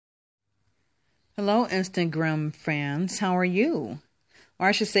Hello, Instagram fans. How are you? Or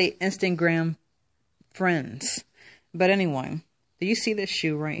I should say Instagram friends. But anyway, do you see this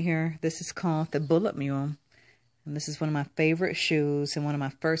shoe right here? This is called the Bullet Mule. And this is one of my favorite shoes and one of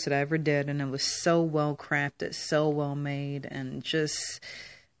my first that I ever did. And it was so well crafted, so well made, and just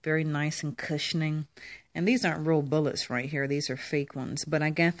very nice and cushioning. And these aren't real bullets right here. These are fake ones. But I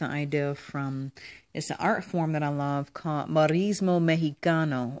got the idea from, it's an art form that I love called Marismo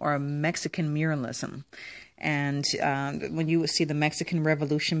Mexicano, or Mexican muralism. And when you would see the Mexican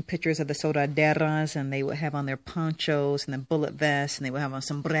Revolution pictures of the soldaderas, and they would have on their ponchos and the bullet vests, and they would have on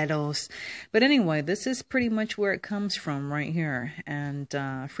sombreros. But anyway, this is pretty much where it comes from right here. And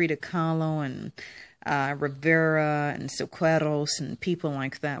Frida Kahlo and Rivera and Soqueros and people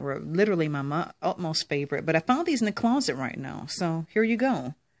like that were literally my utmost favorite. But I found these in the closet right now. So here you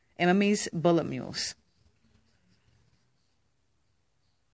go. MME's Bullet Mules.